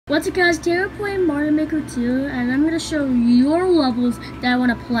What's up guys, Tara playing Mario Maker 2, and I'm going to show your levels that I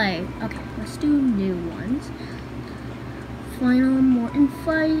want to play. Okay, let's do new ones. Final Morton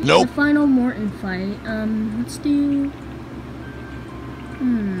fight. Nope. The final Morton fight. Let's do...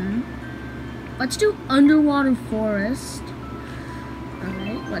 Let's do Underwater Forest.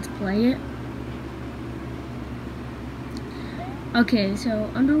 Alright, let's play it. Okay, so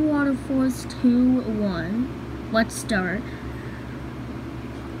Underwater Forest 2-1. Let's start.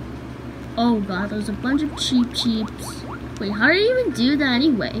 Oh god, there's a bunch of cheeps. Wait, how did he even do that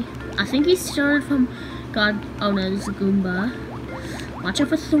anyway? I think he started from... God, oh no, there's a Goomba. Watch out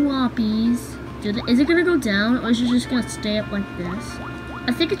for Thwoppies. Is it gonna go down, or is it just gonna stay up like this?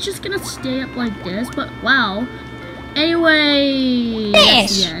 I think it's just gonna stay up like this, but wow. Anyway,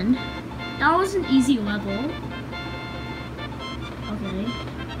 that's the end. That was an easy level. Okay.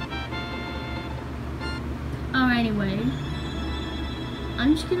 Alright, anyway.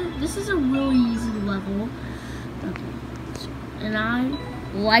 I'm just gonna, this is a really easy level. Okay. And I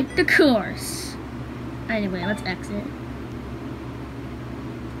like the course. Anyway, let's exit.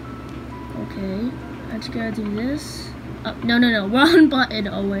 Okay. I just gotta do this. Oh, no, wrong button,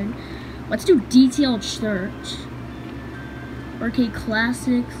 Owen. Let's do detailed search. Arcade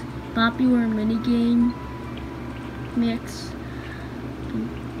classics, popular minigame, mix.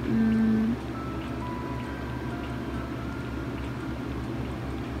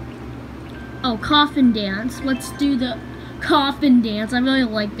 Oh, coffin dance. Let's do the coffin dance. I really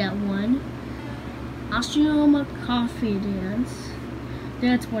like that one. Astronaut coffee dance.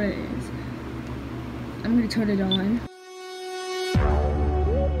 That's what it is. I'm gonna turn it on.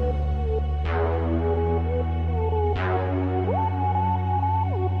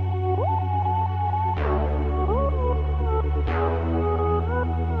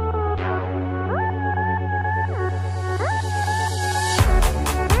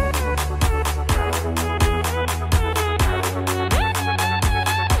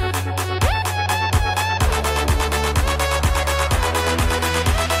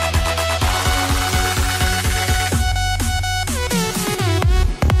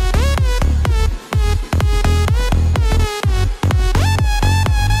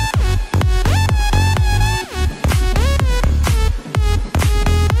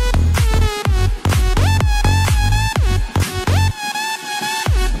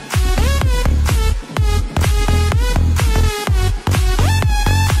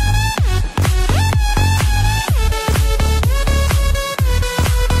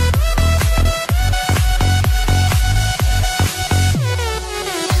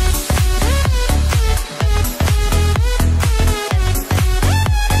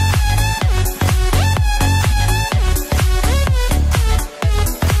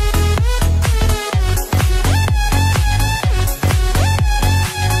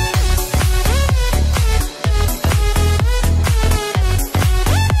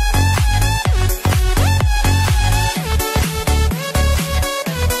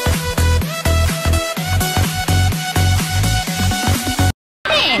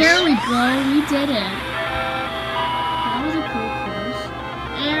 There we go, we did it. That was a cool course.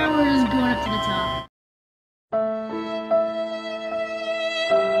 And we're just going up to the top.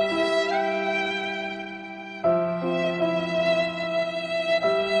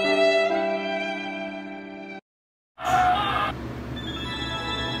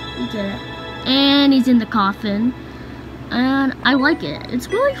 We did it. And he's in the coffin. And I like it. It's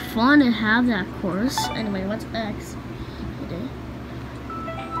really fun to have that course. Anyway, what's X?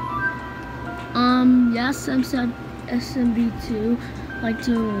 Yes, I'm said SMB2 like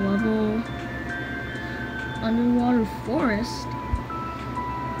to level Underwater Forest.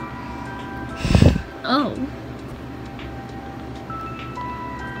 Oh.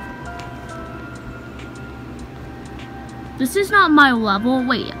 This is not my level.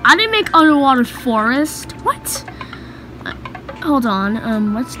 Wait, I didn't make Underwater Forest. What? Hold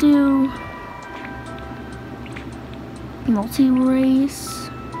on. Let's do multi-race.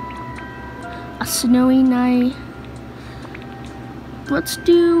 A snowy night. Let's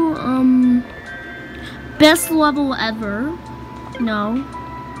do best level ever. No.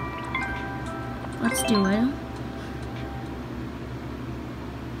 Let's do it.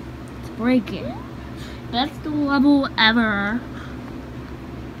 Let's break it. Best level ever.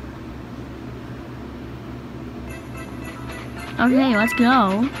 Okay, let's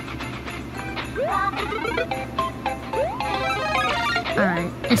go.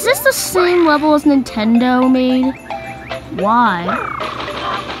 Alright, is this the same level as Nintendo made? Why?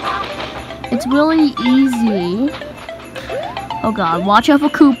 It's really easy. Oh god, watch out for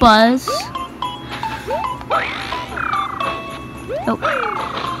Koopas. Oh.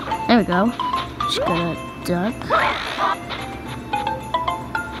 There we go. Just gonna duck.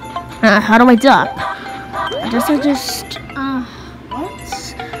 How do I duck? I just,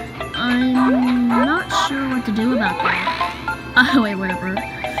 what? I'm not sure what to do about that. Wait, whatever.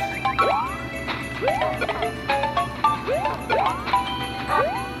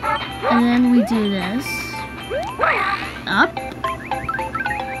 And then we do this. Up.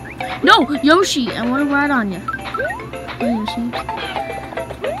 No, Yoshi, I want to ride on you. Hey, Yoshi.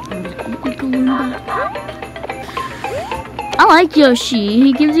 I like Yoshi.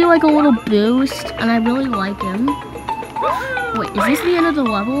 He gives you like a little boost, and I really like him. Wait, is this the end of the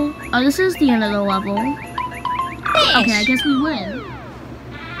level? Oh, this is the end of the level. Okay, I guess we win.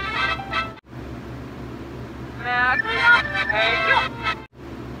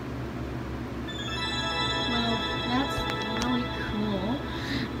 Well, that's really cool.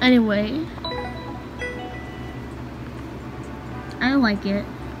 Anyway, I like it.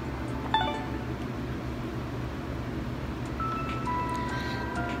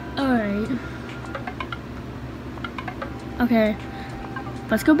 Alright. Okay,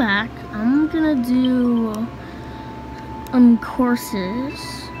 let's go back. I'm gonna do courses.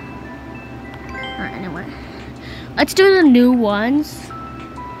 Alright, anyway. Let's do the new ones.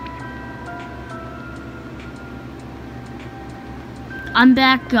 I'm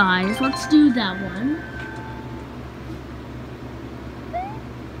back, guys. Let's do that one.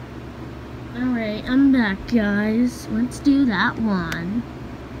 Alright, I'm back, guys. Let's do that one.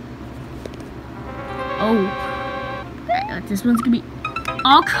 Oh. This one's gonna be...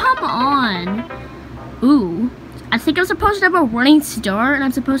 Oh, come on. Ooh. I think I'm supposed to have a running start, and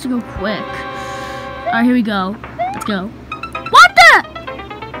I'm supposed to go quick. Alright, here we go. Let's go. What the?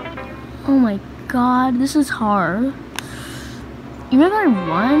 Oh my god, this is hard. Even if I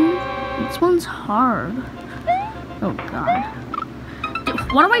run, this one's hard. Oh god. Dude,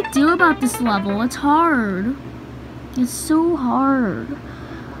 what do I do about this level? It's hard. It's so hard.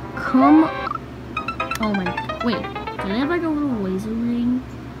 Come... Oh my... Wait. Do they have like a little laser ring?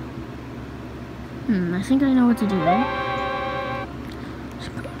 I think I know what to do.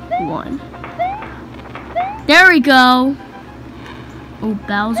 One. There we go! Oh,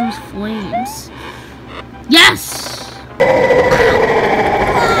 Bowser's Flames. Yes!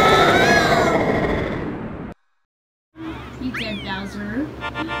 You dead, Bowser.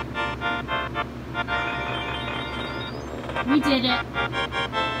 We did it.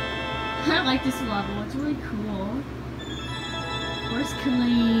 I like this level. It's really cool. Course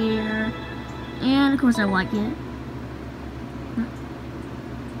clear. And of course I like it.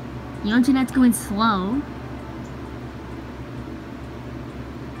 The internet's going slow.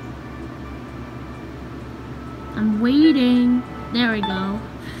 I'm waiting. There we go.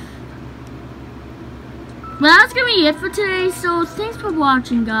 Well, that's gonna be it for today. So thanks for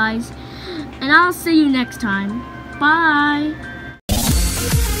watching, guys. And I'll see you next time. Bye.